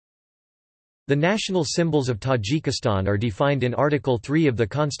The national symbols of Tajikistan are defined in Article 3 of the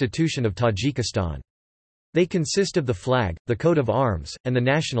Constitution of Tajikistan. They consist of the flag, the coat of arms, and the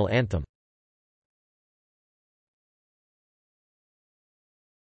national anthem.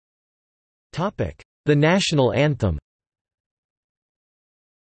 The national anthem.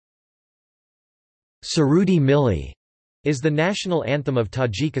 Surudi Milli is the national anthem of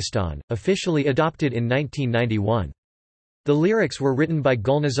Tajikistan, officially adopted in 1991. The lyrics were written by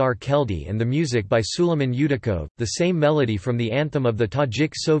Gulnazar Keldi and the music by Suleiman Yudakov, the same melody from the anthem of the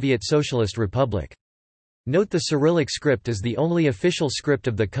Tajik Soviet Socialist Republic. Note the Cyrillic script is the only official script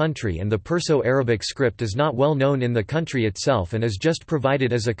of the country, and the Perso-Arabic script is not well known in the country itself and is just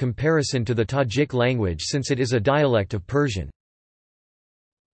provided as a comparison to the Tajik language since it is a dialect of Persian.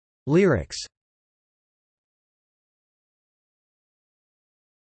 Lyrics.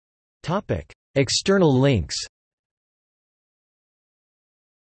 External links.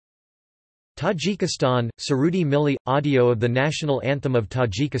 Tajikistan, Surudi Milli – audio of the national anthem of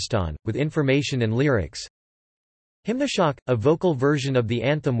Tajikistan, with information and lyrics. Hymnashok – a vocal version of the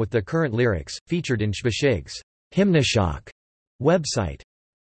anthem with the current lyrics, featured in Shbashig's Hymnashok website.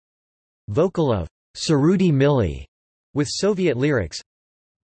 Vocal of Surudi Milli with Soviet lyrics.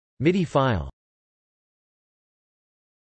 MIDI file